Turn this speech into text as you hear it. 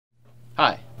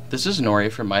Hi, this is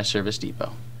Nori from My Service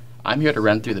Depot. I'm here to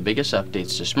run through the biggest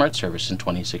updates to Smart Service in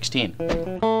 2016.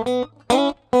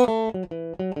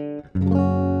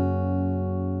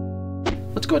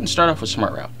 Let's go ahead and start off with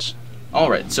Smart Routes.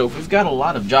 Alright, so if we've got a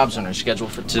lot of jobs on our schedule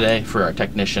for today for our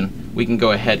technician, we can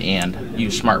go ahead and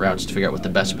use Smart Routes to figure out what the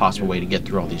best possible way to get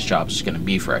through all these jobs is going to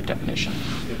be for our technician.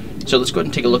 So let's go ahead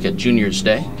and take a look at Junior's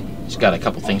day. He's got a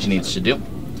couple things he needs to do.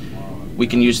 We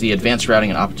can use the Advanced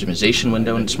Routing and Optimization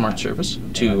window in Smart Service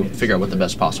to figure out what the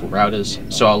best possible route is.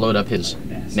 So I'll load up his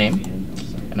name,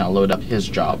 and I'll load up his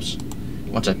jobs.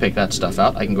 Once I pick that stuff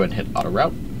out, I can go ahead and hit Auto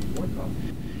Route.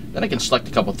 Then I can select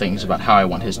a couple things about how I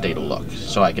want his day to look.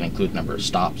 So I can include number of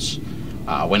stops,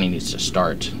 when he needs to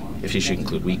start, if he should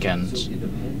include weekends.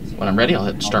 When I'm ready, I'll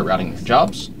hit Start Routing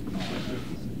Jobs.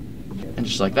 And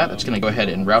just like that, it's going to go ahead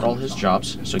and route all his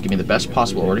jobs, so give me the best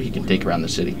possible order he can take around the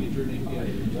city.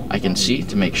 I can see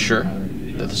to make sure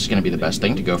that this is going to be the best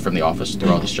thing to go from the office through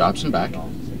all these jobs and back.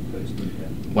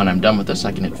 When I'm done with this,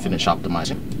 I can hit Finish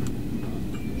Optimizing.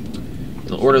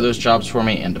 It'll order those jobs for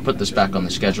me, and to put this back on the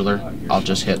scheduler, I'll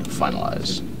just hit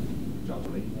Finalize.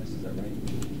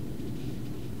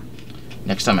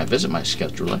 Next time I visit my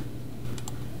scheduler,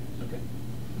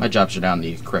 my jobs are now in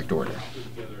the correct order.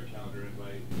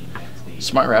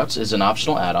 Smart Routes is an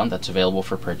optional add-on that's available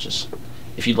for purchase.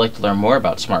 If you'd like to learn more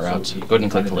about Smart Routes, go ahead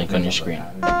and click the link on your screen.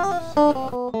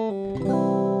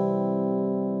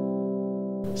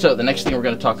 So the next thing we're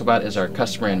going to talk about is our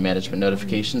customer and management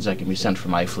notifications that can be sent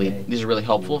from iFleet. These are really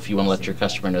helpful if you want to let your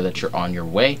customer know that you're on your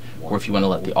way, or if you want to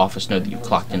let the office know that you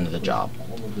clocked into the job.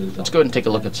 Let's go ahead and take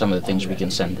a look at some of the things we can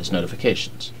send as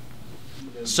notifications.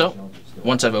 So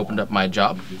once I've opened up my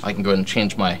job, I can go ahead and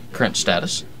change my current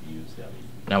status.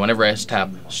 Now whenever I tap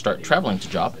Start Traveling to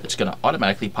Job, it's going to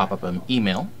automatically pop up an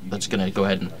email that's going to go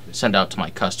ahead and send out to my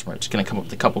customer. It's going to come up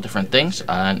with a couple different things,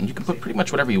 and you can put pretty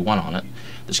much whatever you want on it.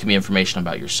 This can be information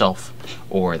about yourself,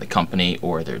 or the company,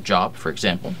 or their job. For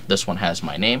example, this one has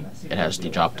my name, it has the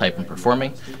job type I'm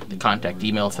performing, the contact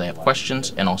email if they have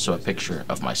questions, and also a picture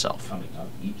of myself.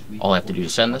 All I have to do to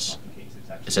send this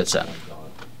is hit Send.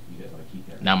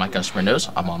 Now my customer knows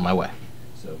I'm on my way.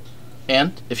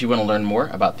 And if you want to learn more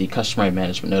about the customer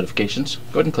management notifications,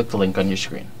 go ahead and click the link on your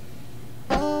screen.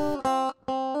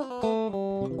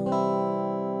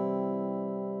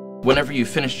 Whenever you've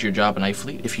finished your job in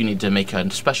iFleet, if you need to make a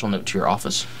special note to your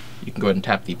office, you can go ahead and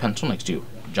tap the pencil next to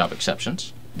Job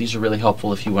Exceptions. These are really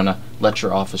helpful if you want to let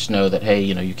your office know that, hey,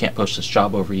 you can't post this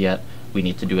job over yet, we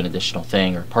need to do an additional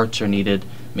thing, or parts are needed,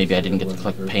 maybe I didn't get to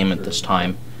collect payment this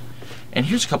time. And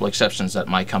here's a couple exceptions that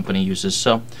my company uses.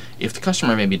 So if the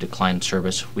customer maybe declined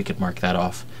service, we could mark that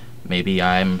off. Maybe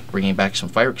I'm bringing back some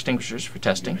fire extinguishers for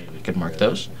testing, I could mark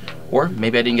those. Or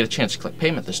maybe I didn't get a chance to collect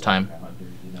payment this time,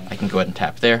 I can go ahead and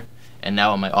tap there. And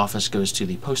now when my office goes to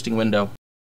the posting window,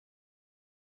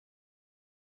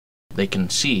 they can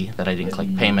see that I didn't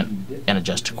collect payment and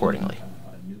adjust accordingly.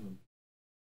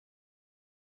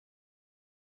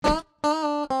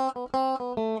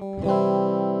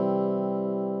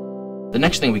 The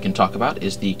next thing we can talk about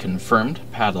is the confirmed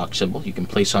padlock symbol you can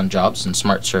place on jobs in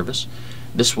Smart Service.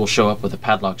 This will show up with a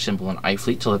padlock symbol in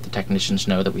iFleet to let the technicians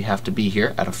know that we have to be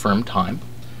here at a firm time.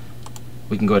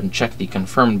 We can go ahead and check the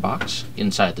confirmed box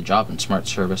inside the job in Smart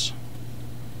Service.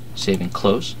 Save and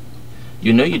close.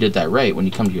 You know you did that right when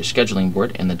you come to your scheduling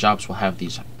board, and the jobs will have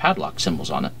these padlock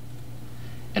symbols on it.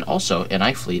 And also in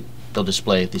iFleet, they'll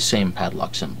display the same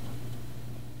padlock symbol.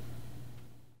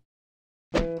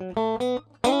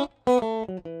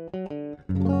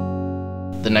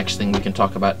 The next thing we can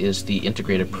talk about is the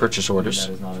integrated purchase orders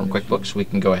from QuickBooks. We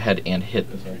can go ahead and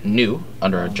hit New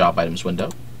under our Job Items window.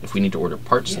 If we need to order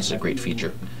parts, this is a great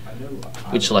feature.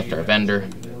 We'd select our vendor.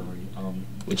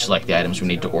 We'd select the items we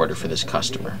need to order for this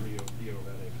customer.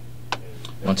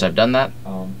 Once I've done that,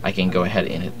 I can go ahead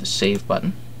and hit the Save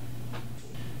button,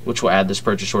 which will add this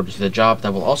purchase order to the job.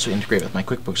 That will also integrate with my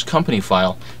QuickBooks company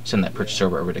file, send that purchase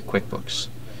order over to QuickBooks.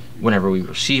 Whenever we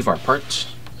receive our parts,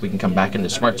 we can come back into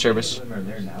Smart Service,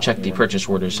 check the purchase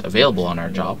orders available on our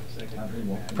job,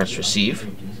 press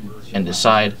Receive, and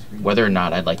decide whether or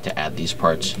not I'd like to add these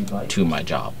parts to my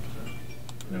job.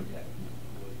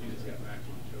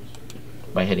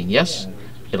 By hitting Yes,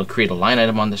 it'll create a line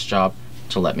item on this job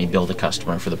to let me bill the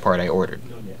customer for the part I ordered.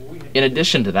 In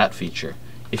addition to that feature,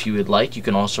 if you would like, you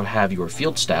can also have your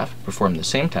field staff perform the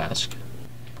same task.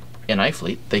 In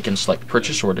iFleet, they can select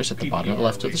purchase orders at the bottom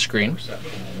left of the screen,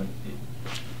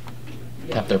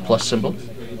 tap their plus symbol,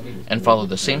 and follow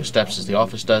the same steps as the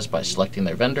office does by selecting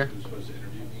their vendor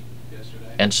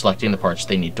and selecting the parts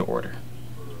they need to order.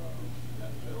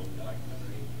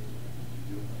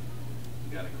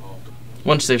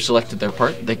 Once they've selected their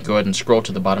part, they can go ahead and scroll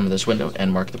to the bottom of this window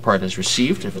and mark the part as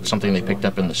received if it's something they picked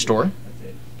up in the store.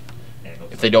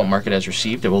 If they don't mark it as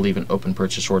received, it will leave an open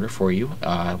purchase order for you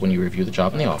when you review the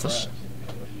job in the office.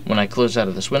 When I close out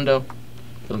of this window,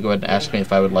 it'll go ahead and ask me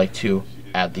if I would like to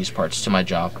add these parts to my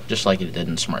job, just like it did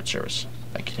in Smart Service.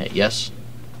 I can hit yes,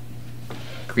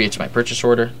 creates my purchase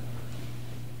order,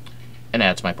 and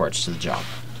adds my parts to the job.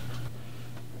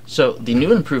 So the new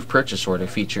and improved purchase order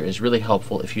feature is really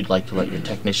helpful if you'd like to let your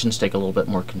technicians take a little bit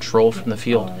more control from the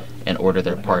field and order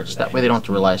their parts. That way they don't have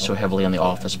to rely so heavily on the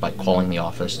office by calling the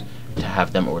office to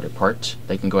have them order parts.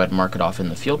 They can go ahead and mark it off in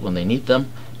the field when they need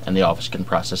them, and the office can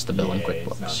process the bill in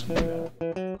QuickBooks.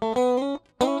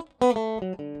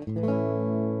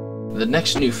 The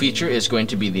next new feature is going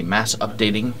to be the mass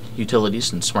updating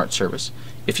utilities in Smart Service.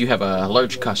 If you have a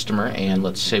large customer and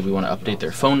let's say we want to update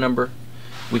their phone number,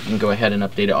 we can go ahead and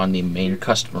update it on the main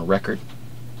customer record.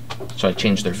 So I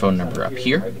change their phone number up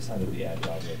here.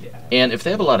 And if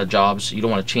they have a lot of jobs, you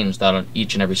don't want to change that on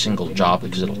each and every single job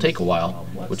because it'll take a while.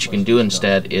 What you can do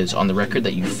instead is on the record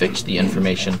that you fixed the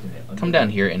information, come down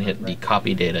here and hit the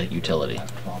copy data utility.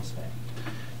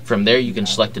 From there you can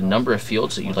select a number of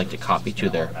fields that you'd like to copy to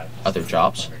their other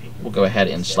jobs. We'll go ahead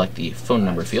and select the phone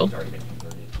number field.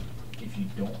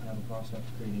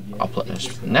 I'll put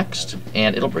this next,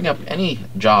 and it'll bring up any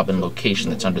job and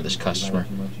location that's under this customer.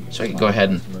 So I can go ahead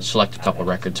and select a couple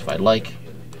records if I'd like.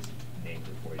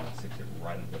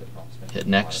 Hit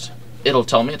next. It'll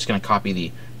tell me it's going to copy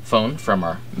the phone from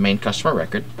our main customer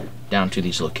record down to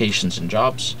these locations and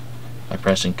jobs. By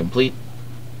pressing complete,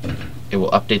 it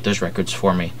will update those records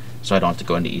for me so I don't have to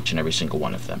go into each and every single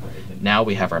one of them. Now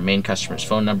we have our main customer's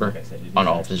phone number on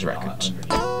all of his records.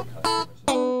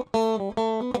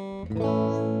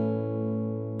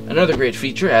 Another great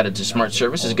feature added to Smart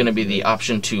Service is going to be the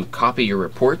option to copy your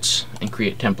reports and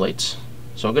create templates.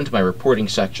 So I'll go into my reporting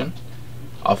section.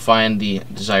 I'll find the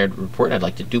desired report I'd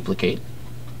like to duplicate.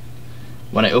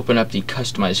 When I open up the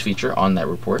Customize feature on that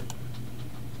report,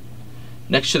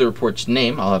 next to the report's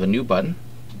name, I'll have a new button.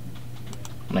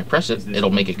 When I press it, it'll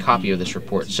make a copy of this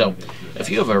report. So if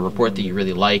you have a report that you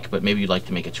really like, but maybe you'd like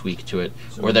to make a tweak to it,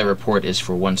 or that report is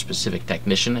for one specific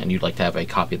technician and you'd like to have a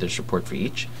copy of this report for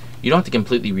each, you don't have to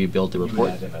completely rebuild the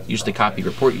report. Use the copy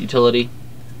report utility,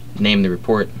 name the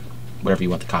report, whatever you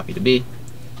want the copy to be,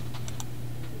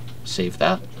 save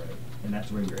that,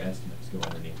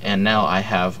 and now I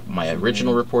have my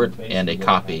original report and a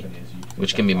copy,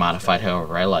 which can be modified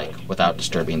however I like without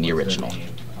disturbing the original.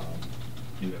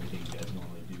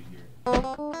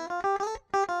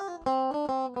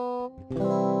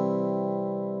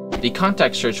 The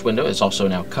contact search window is also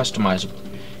now customizable.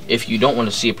 If you don't want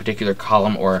to see a particular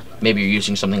column, or maybe you're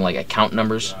using something like account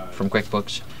numbers from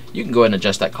QuickBooks, you can go ahead and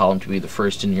adjust that column to be the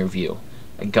first in your view.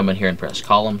 I can come in here and press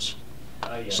columns,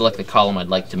 select the column I'd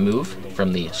like to move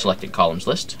from the selected columns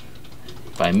list.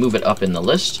 If I move it up in the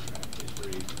list,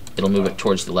 it'll move it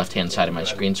towards the left hand side of my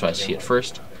screen so I see it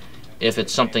first. If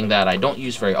it's something that I don't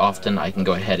use very often, I can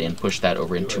go ahead and push that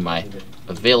over into my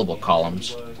available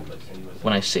columns.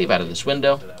 When I save out of this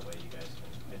window,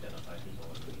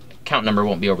 account number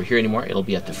won't be over here anymore. It'll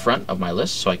be at the front of my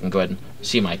list, so I can go ahead and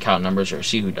see my account numbers or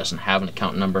see who doesn't have an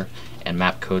account number, and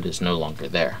map code is no longer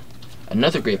there.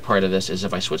 Another great part of this is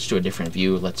if I switch to a different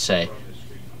view, let's say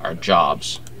our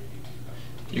jobs,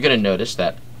 you're going to notice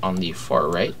that on the far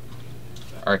right,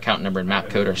 our account number and map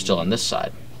code are still on this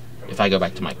side. If I go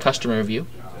back to my customer view,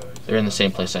 they're in the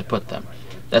same place I put them.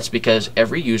 That's because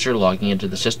every user logging into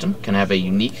the system can have a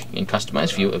unique and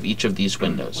customized view of each of these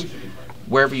windows.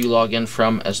 Wherever you log in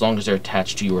from, as long as they're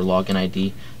attached to your login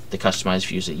ID, the customized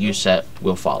views that you set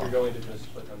will follow.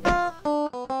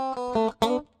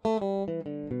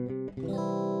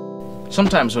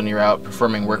 Sometimes when you're out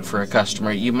performing work for a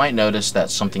customer, you might notice that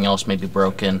something else may be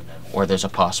broken, or there's a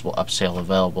possible upsell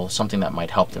available, something that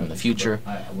might help them in the future,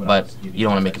 but you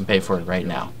don't want to make them pay for it right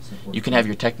now. You can have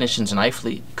your technicians in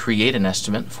iFleet create an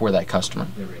estimate for that customer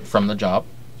from the job.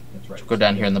 So go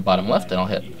down here in the bottom left and I'll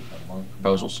hit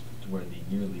Proposals.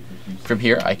 From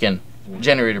here I can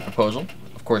generate a proposal,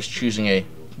 of course choosing a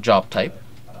job type.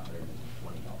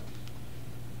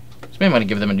 So maybe I'm going to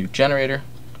give them a new generator.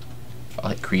 I'll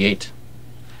hit Create.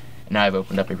 And now I've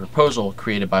opened up a proposal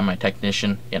created by my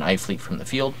technician in iFleet from the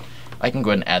field. I can go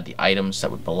ahead and add the items that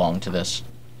would belong to this.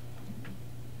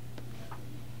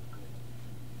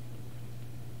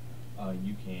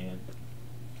 You can.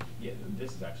 Yeah,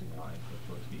 this is actually fine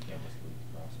for the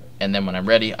process. And then when I'm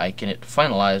ready, I can hit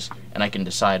Finalize, and I can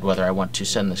decide whether I want to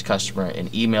send this customer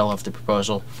an email of the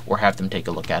proposal or have them take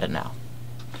a look at it now.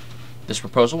 This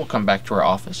proposal will come back to our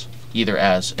office. either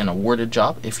as an awarded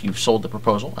job if you've sold the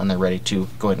proposal and they're ready to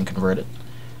go ahead and convert it,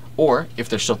 or if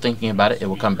they're still thinking about it, it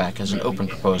will come back as an open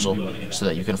proposal so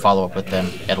that you can follow up with them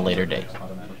at a later date.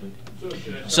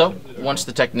 So, once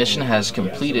the technician has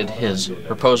completed his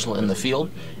proposal in the field,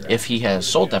 if he has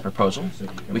sold that proposal,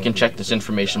 we can check this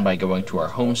information by going to our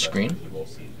home screen.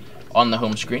 On the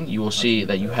home screen, you will see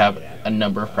that you have a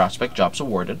number of prospect jobs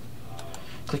awarded.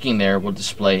 Clicking there will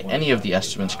display any of the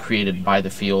estimates created by the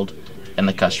field and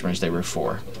the customers they were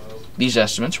for. These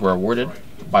estimates were awarded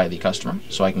by the customer,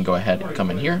 so I can go ahead and come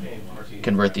in here,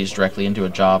 convert these directly into a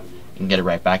job, and get it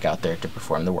right back out there to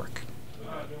perform the work.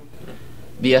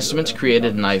 The estimates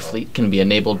created in iFleet can be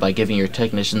enabled by giving your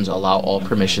technicians allow all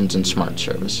permissions in Smart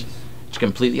Service. It's a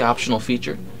completely optional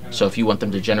feature, so if you want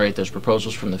them to generate those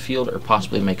proposals from the field or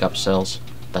possibly make upsells,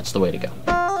 that's the way to go.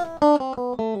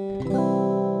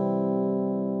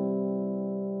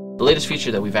 The latest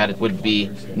feature that we've added would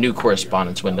be new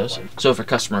correspondence windows. So if a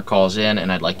customer calls in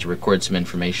and I'd like to record some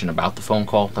information about the phone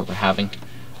call that we're having,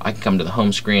 I can come to the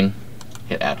home screen,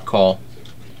 hit Add Call,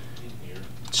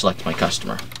 select my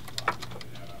customer.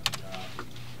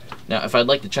 Now, if I'd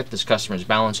like to check this customer's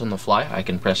balance on the fly, I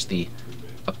can press the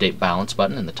Update Balance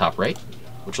button in the top right,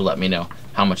 which will let me know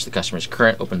how much the customer's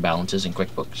current open balance is in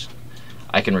QuickBooks.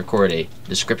 I can record a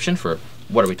description for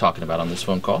what are we talking about on this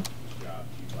phone call.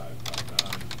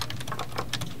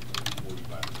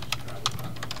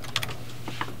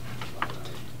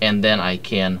 And then I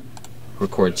can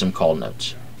record some call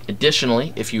notes.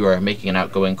 Additionally, if you are making an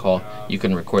outgoing call, you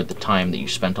can record the time that you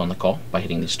spent on the call by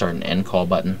hitting the Start and End Call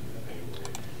button.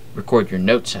 Record your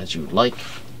notes as you would like.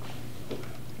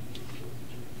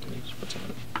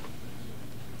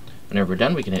 Whenever we're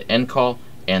done, we can hit End Call,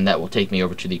 and that will take me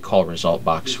over to the call result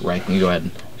box where I can go ahead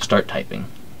and start typing.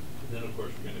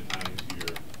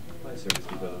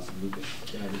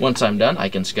 Once I'm done, I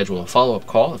can schedule a follow-up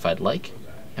call if I'd like,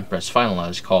 and press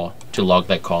Finalize Call to log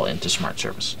that call into Smart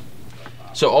Service.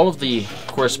 So all of the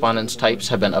correspondence types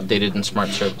have been updated in Smart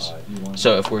Service.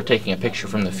 So if we're taking a picture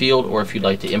from the field, or if you'd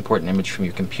like to import an image from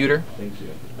your computer,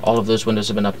 all of those windows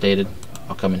have been updated.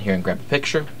 I'll come in here and grab a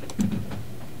picture,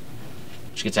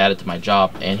 which gets added to my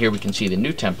job, and here we can see the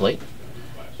new template,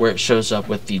 where it shows up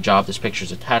with the job this picture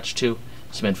is attached to,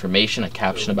 some information, a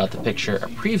caption about the picture, a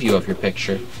preview of your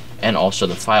picture, and also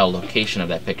the file location of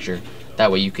that picture. That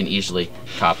way you can easily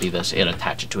copy this and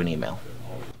attach it to an email.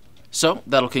 So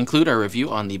that'll conclude our review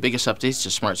on the biggest updates to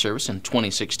Smart Service in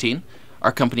 2016.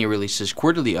 Our company releases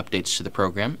quarterly updates to the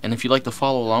program, and if you'd like to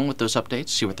follow along with those updates,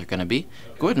 see what they're going to be,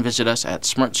 go ahead and visit us at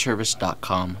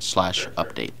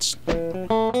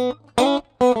smartservice.com/updates.